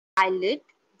pilot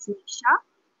is Nisha.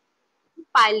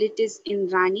 Pilot is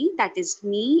Indrani, that is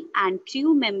me, and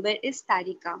crew member is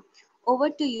Tarika. Over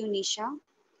to you, Nisha.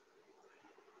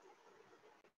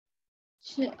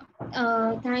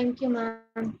 Thank you,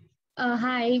 ma'am.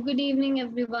 Hi, good evening,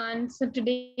 everyone. So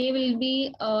today we'll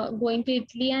be going to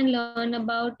Italy and learn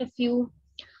about a few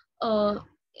uh,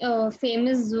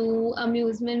 famous zoo,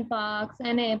 amusement parks,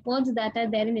 and airports that are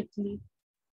there in Italy.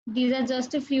 These are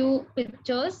just a few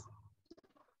pictures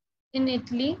in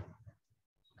Italy,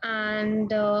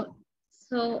 and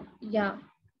yeah.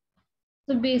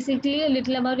 So basically, a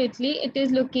little about Italy. It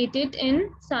is located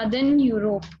in southern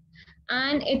Europe,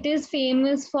 and it is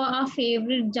famous for our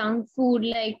favorite junk food.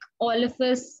 Like all of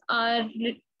us, our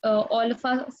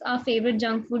favorite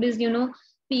junk food is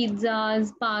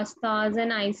pizzas, pastas,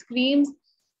 and ice creams.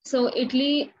 So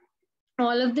Italy,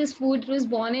 all of this food was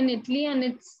born in Italy, and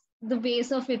it's the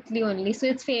base of Italy only. So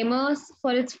it's famous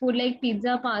for its food like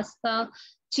pizza, pasta,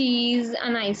 cheese,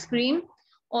 and ice cream.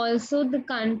 Also, the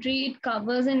country, it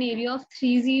covers an area of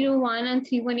 301 and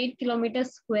 318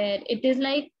 kilometers square. It is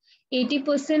like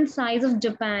 80% size of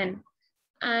Japan.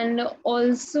 And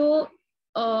also,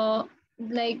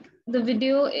 like the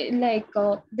video,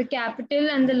 the capital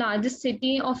and the largest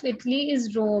city of Italy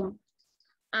is Rome,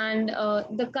 and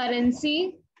the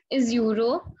currency is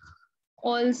euro.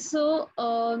 Also,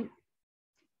 uh,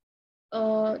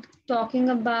 talking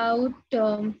about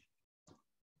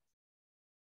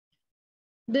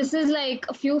this is like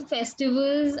a few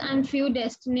festivals and few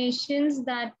destinations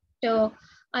that uh,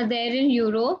 are there in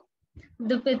Europe.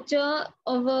 The picture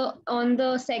of on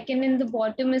the second in the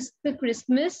bottom is the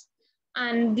Christmas,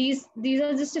 and these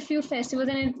are just a few festivals,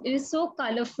 and it is so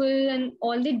colorful, and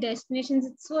all the destinations,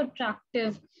 it's so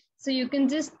attractive. So you can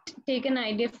just take an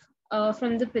idea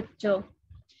from the picture.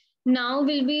 Now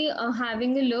we'll be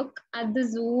having a look at the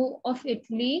zoo of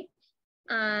Italy,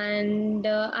 and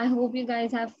I hope you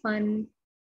guys have fun.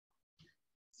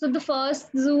 So the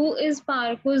first zoo is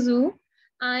Parco Zoo,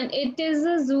 and it is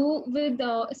a zoo with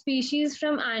species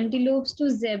from antelopes to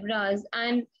zebras,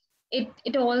 and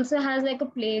it also has like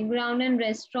a playground and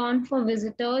restaurant for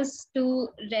visitors to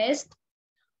rest.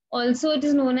 Also, it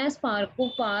is known as Parco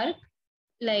Park,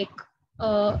 like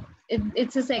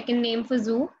it's a second name for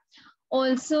zoo.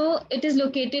 Also, it is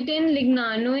located in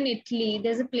Lignano in Italy.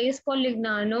 There's a place called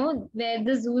Lignano where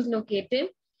the zoo is located.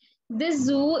 This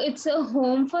zoo, it's a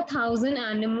home for 1,000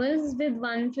 animals with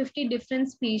 150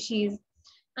 different species,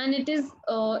 and it is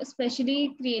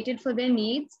specially created for their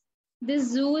needs. This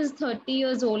zoo is 30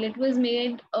 years old. It was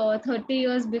made 30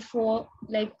 years before,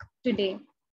 like today.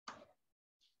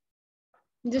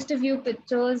 Just a few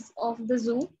pictures of the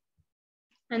zoo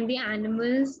and the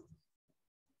animals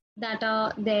that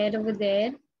are there over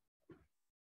there.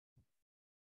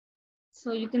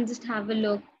 So you can just have a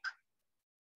look.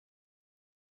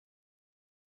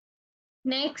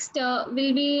 Next,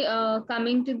 we'll be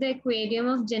coming to the Aquarium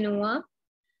of Genoa.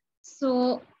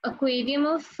 So, Aquarium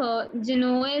of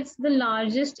Genoa is the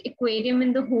largest aquarium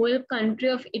in the whole country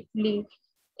of Italy.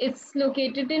 It's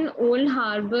located in Old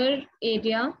Harbor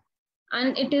area,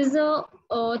 and it is a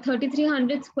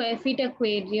 3,300 square feet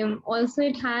aquarium. Also,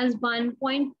 it has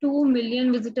 1.2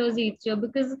 million visitors each year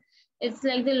because it's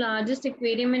like the largest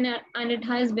aquarium, and it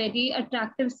has very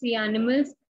attractive sea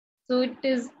animals. So it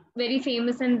is very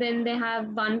famous, and then they have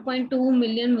 1.2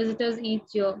 million visitors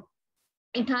each year.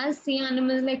 It has sea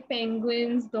animals like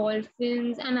penguins,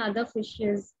 dolphins, and other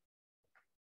fishes.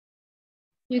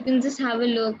 You can just have a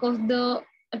look of the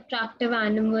attractive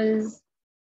animals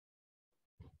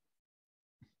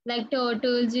like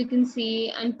turtles you can see,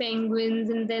 and penguins,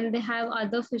 and then they have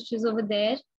other fishes over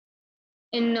there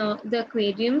in the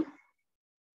aquarium.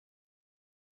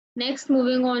 Next,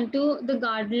 moving on to the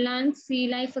Gardenland Sea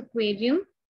Life Aquarium.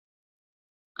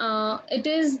 It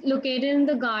is located in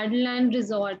the Gardenland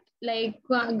Resort. Like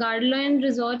Gardenland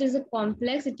Resort is a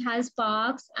complex. It has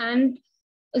parks and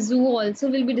a zoo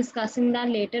also. We'll be discussing that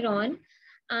later on.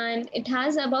 And it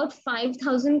has about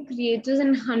 5,000 creatures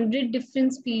and 100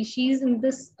 different species in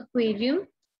this aquarium.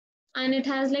 And it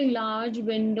has like large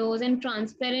windows and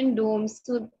transparent domes,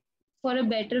 so for a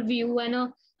better view and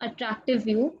a attractive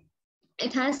view.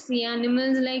 It has sea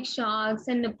animals like sharks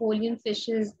and Napoleon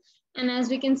fishes. And as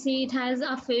we can see, it has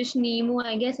a fish, Nemo.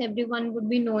 I guess everyone would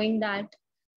be knowing that.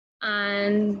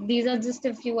 And these are just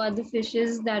a few other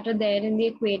fishes that are there in the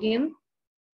aquarium.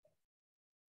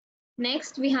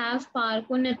 Next, we have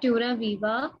Parco Natura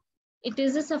Viva. It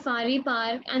is a safari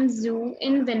park and zoo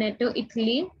in Veneto,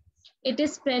 Italy. It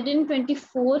is spread in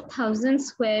 24,000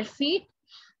 square feet,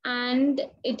 and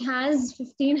it has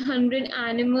 1,500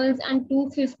 animals and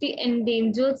 250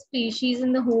 endangered species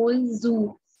in the whole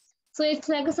zoo. So it's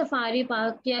like a safari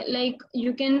park. Yeah, like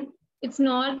you can, it's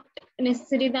not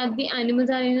necessary that the animals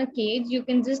are in a cage. You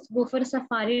can just go for a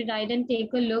safari ride and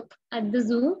take a look at the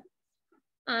zoo.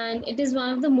 And it is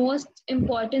one of the most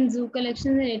important zoo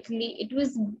collections in Italy. It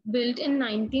was built in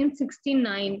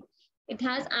 1969. It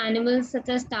has animals such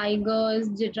as tigers,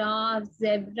 giraffes,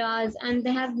 zebras, and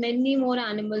they have many more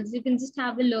animals. You can just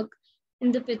have a look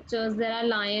in the pictures. There are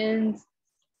lions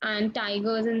and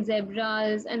tigers and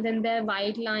zebras, and then there are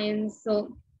white lions.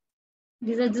 So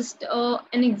these are just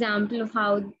an example of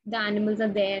how the animals are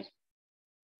there.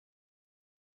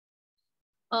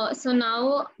 So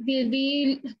now we'll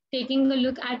be taking a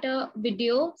look at a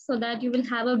video so that you will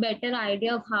have a better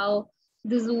idea of how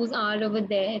the zoos are over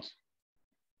there.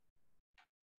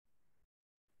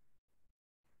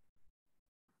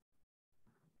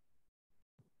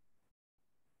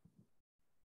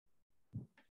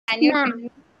 Can you Ma'am, tell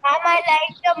me? I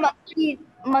like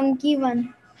the monkey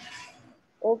one.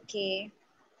 Okay.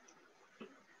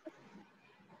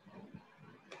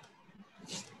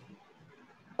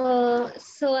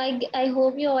 So I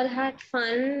hope you all had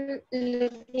fun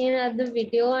looking at the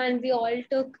video, and we all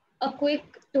took a quick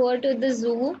tour to the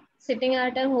zoo, sitting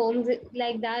at our homes.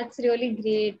 Like that's really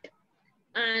great.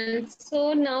 And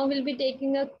so now we'll be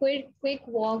taking a quick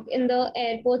walk in the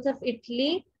airports of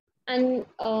Italy and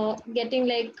getting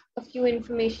like a few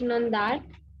information on that.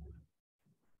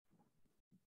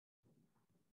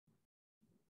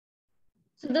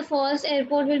 So the first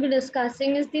airport we'll be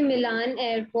discussing is the Milan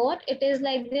airport. It is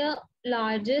like the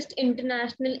largest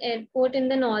international airport in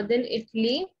the northern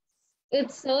Italy. It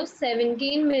serves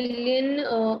 17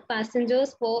 million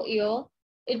passengers per year.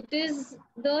 It is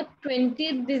the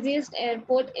 20th busiest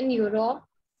airport in Europe,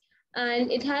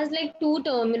 and it has like two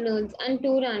terminals and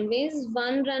two runways.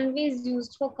 One runway is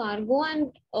used for cargo,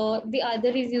 and the other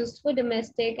is used for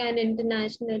domestic and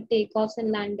international takeoffs and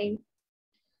landing.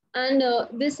 And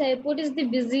this airport is the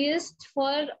busiest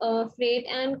for freight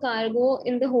and cargo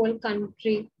in the whole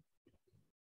country.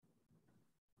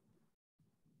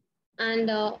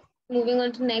 And moving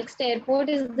on to next airport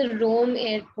is the Rome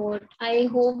airport. I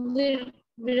hope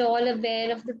we're all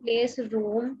aware of the place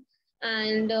Rome.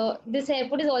 And this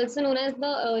airport is also known as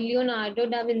the Leonardo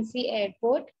da Vinci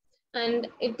airport. And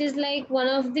it is like one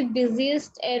of the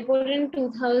busiest airport in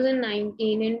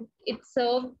 2019. And it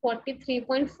served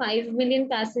 43.5 million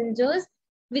passengers,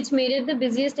 which made it the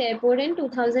busiest airport in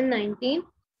 2019.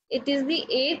 It is the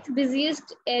eighth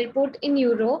busiest airport in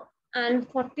Europe and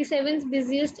 47th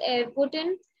busiest airport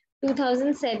in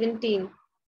 2017.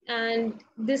 And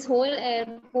this whole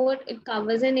airport, it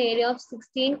covers an area of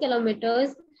 16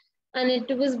 kilometers, and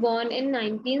it was born in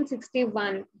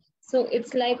 1961. So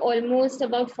it's like almost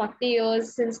about 40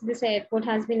 years since this airport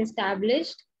has been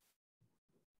established.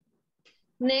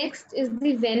 Next is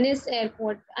the Venice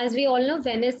airport. As we all know,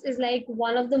 Venice is like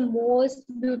one of the most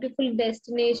beautiful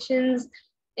destinations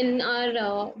in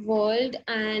our world,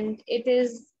 and it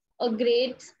is a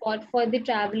great spot for the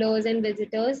travelers and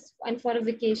visitors and for a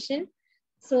vacation.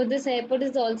 So this airport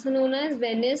is also known as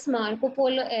Venice Marco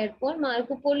Polo Airport.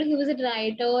 Marco Polo, he was a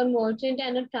writer, merchant,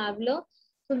 and a traveler.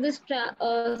 So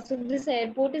this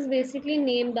airport is basically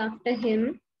named after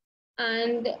him,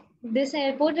 and this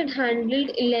airport had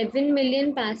handled 11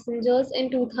 million passengers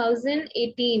in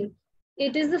 2018.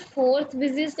 It is the fourth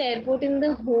busiest airport in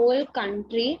the whole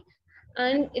country,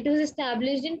 and it was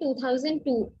established in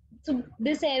 2002. So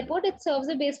this airport, it serves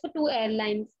a base for two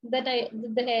airlines. The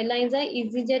airlines are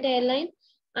EasyJet airline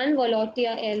and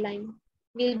Volotea airline.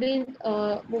 We'll be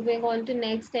moving on to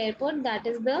next airport, that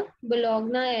is the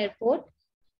Bologna airport.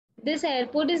 This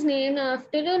airport is named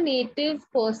after a native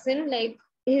person, like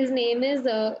his name is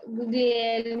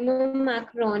Guglielmo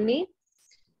Macroni.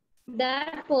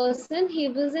 That person, he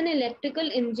was an electrical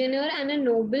engineer and a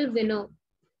Nobel winner.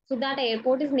 So that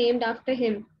airport is named after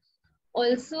him.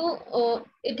 Also,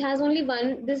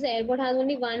 this airport has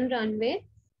only one runway.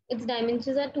 Its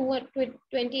dimensions are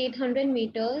 2,800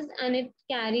 meters, and it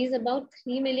carries about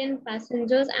 3 million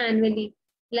passengers annually.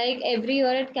 Like every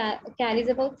year, it carries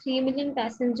about 3 million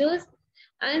passengers.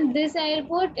 And this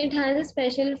airport, it has a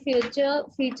special feature.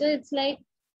 It's like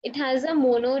it has a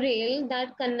monorail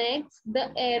that connects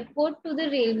the airport to the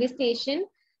railway station,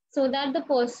 so that the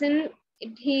person,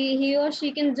 he or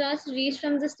she can just reach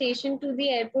from the station to the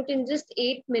airport in just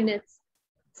 8 minutes.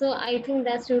 So I think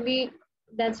that's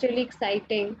really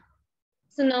exciting.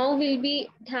 So now we'll be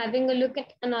having a look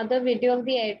at another video of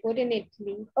the airport in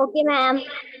Italy. Okay, ma'am.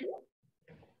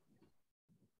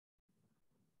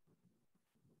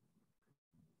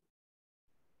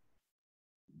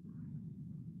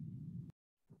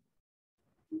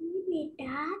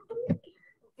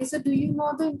 So do you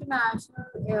know the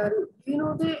do you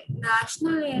know the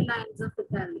national airlines of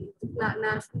Italy? The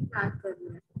national flag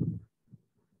carrier.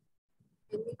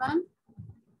 Anyone?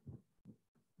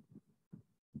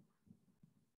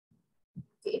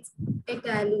 It's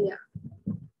Italia.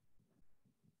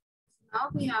 Now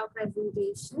we have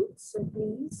presentation. So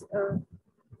please,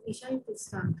 Nisha, you can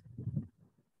start.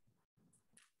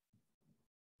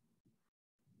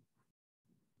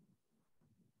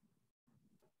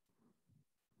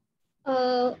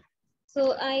 Uh,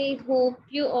 so I hope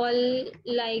you all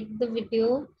liked the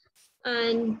video,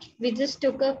 and we just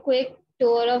took a quick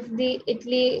tour of the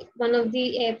Italy, one of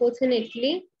the airports in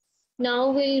Italy. Now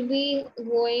we'll be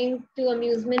going to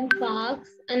amusement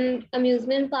parks, and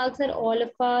amusement parks are all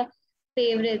of our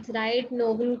favorites, right?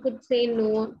 No one could say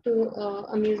no to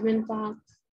amusement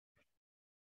parks.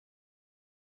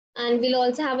 And we'll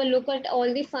also have a look at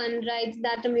all the fun rides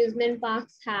that amusement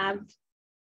parks have.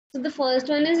 So the first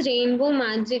one is Rainbow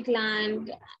Magic Land.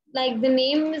 Like the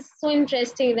name is so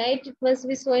interesting, right? It must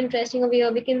be so interesting over here.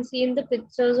 We can see in the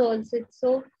pictures also. It's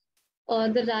so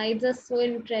the rides are so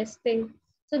interesting.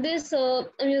 So this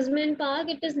amusement park,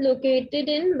 it is located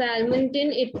in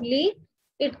Valmontin, Italy.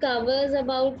 It covers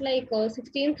about like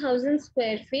 16,000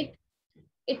 square feet.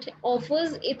 It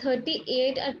offers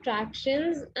 38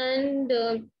 attractions, and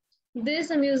this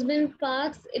amusement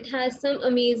parks, it has some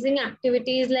amazing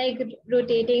activities like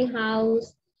rotating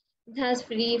house. It has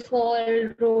free fall,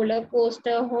 roller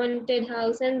coaster, haunted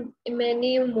house, and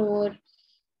many more.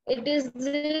 It is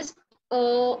just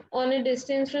on a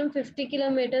distance from 50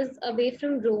 kilometers away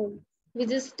from Rome. We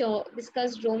just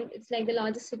discussed Rome. It's like the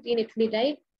largest city in Italy,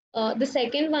 right? The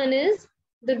second one is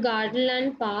the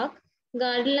Gardenland Park.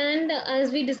 Gardenland,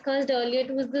 as we discussed earlier,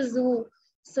 it was the zoo.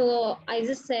 So I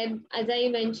just said, as I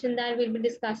mentioned, that we'll be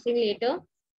discussing later.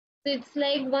 So it's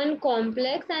like one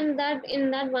complex, and that in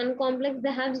that one complex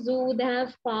they have zoo, they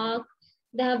have park,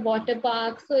 they have water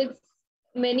park. So it's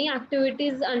many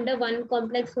activities under one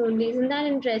complex only. Isn't that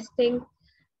interesting?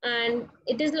 And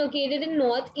it is located in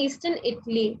northeastern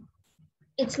Italy.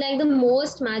 It's like the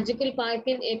most magical park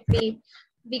in Italy.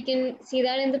 We can see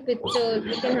that in the pictures.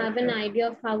 We can have an idea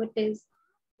of how it is.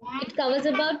 It covers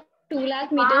about 2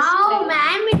 lakh meters Wow, square.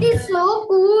 ma'am, it is so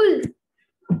cool.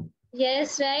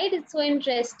 Yes, right? It's so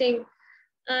interesting.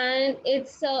 And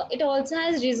it also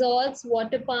has resorts,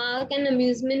 water park, and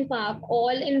amusement park all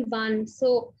in one.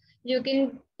 So you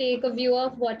can take a view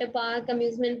of water park,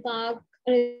 amusement park,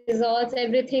 resorts,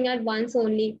 everything at once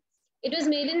only. It was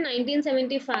made in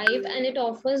 1975, and it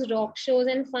offers rock shows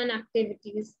and fun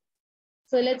activities.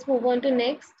 So let's move on to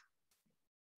next.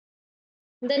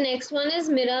 The next one is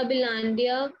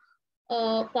Mirabilandia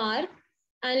Park,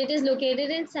 and it is located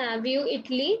in Savio,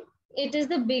 Italy. It is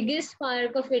the biggest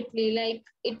park of Italy. Like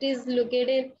it is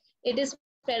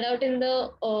spread out in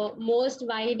the most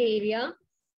wide area,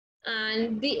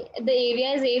 and the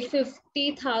area is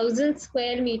 850,000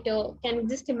 square meter. Can you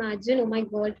just imagine? Oh my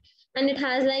god! And it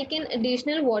has like an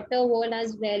additional water world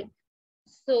as well.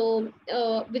 So,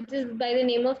 which is by the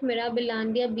name of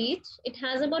Mirabilandia Beach. It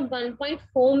has about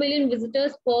 1.4 million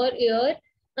visitors per year,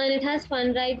 and it has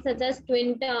fun rides such as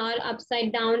Twin Tower,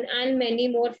 Upside Down, and many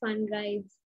more fun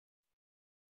rides.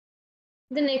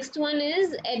 The next one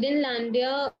is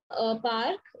Edinlandia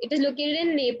Park. It is located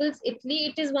in Naples,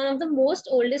 Italy. It is one of the most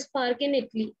oldest park in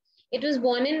Italy. It was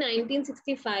born in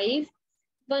 1965.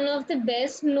 One of the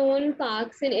best known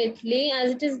parks in Italy,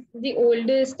 as it is the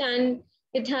oldest, and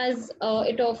it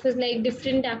offers like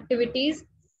different activities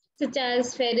such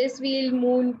as Ferris wheel,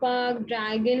 Moon Park,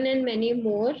 Dragon, and many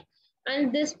more.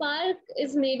 And this park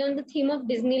is made on the theme of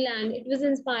Disneyland. It was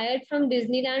inspired from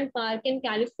Disneyland Park in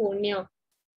California.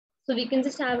 So we can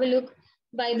just have a look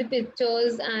by the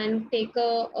pictures and take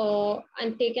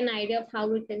an idea of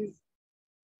how it is.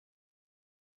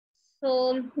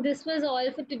 So this was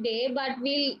all for today, but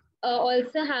we'll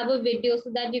also have a video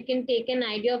so that you can take an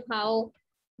idea of how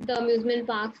the amusement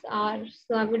parks are.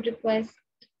 So I would request.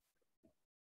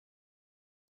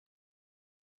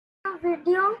 A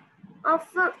video of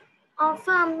a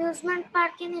amusement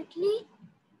park in Italy.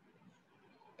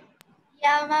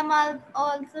 Yeah, ma'am. I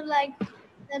also like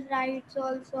the rides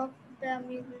also of the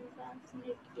amusement parks in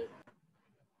Italy.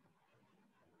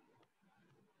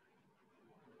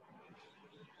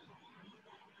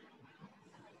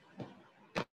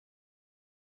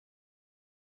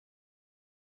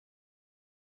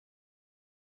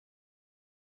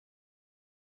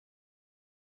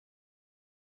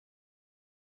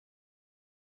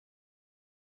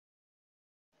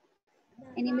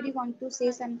 Anybody want to say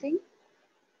something?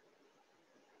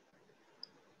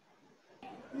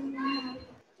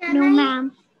 Can No, I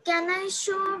ma'am. can I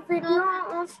show video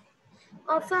of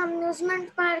Of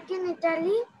amusement park in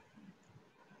Italy?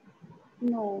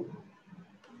 No,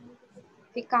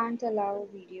 we can't allow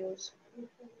videos.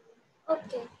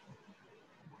 Okay.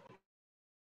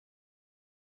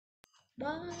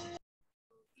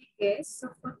 Yes, so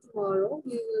for tomorrow,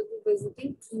 we will be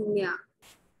visiting Kenya.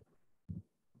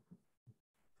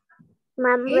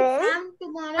 Ma'am, Okay? where? Ma'am,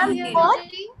 tomorrow we are What?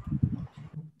 visiting.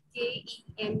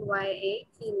 Kenya,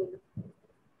 Kenya.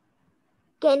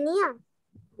 Kenya.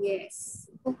 Yes.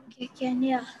 Okay,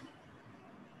 Kenya.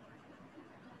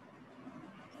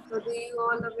 So, do you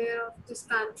all aware of this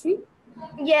country?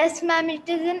 Yes, ma'am, it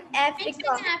is in It's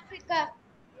Africa. in Africa.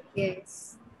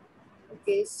 Yes.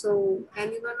 Okay, so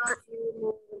anyone of you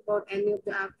know about any of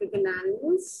the African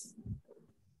animals?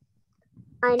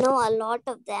 I know a lot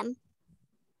of them.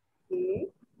 Okay.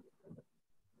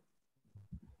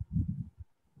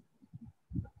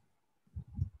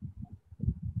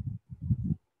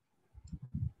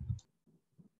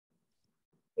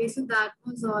 Okay, so that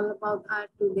was all about our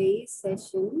today's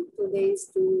session. Today's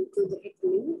to the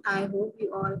Italy. I hope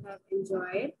you all have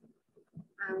enjoyed.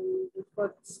 And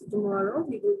for tomorrow,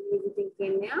 we will be visiting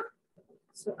Kenya.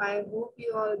 So I hope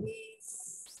you all be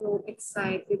so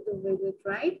excited to visit,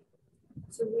 right?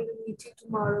 So we'll meet you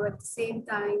tomorrow at the same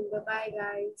time. Bye-bye,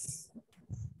 guys.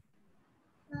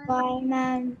 Bye,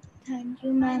 ma'am. Thank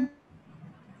you, ma'am.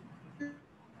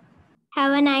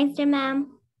 Have a nice day,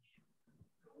 ma'am.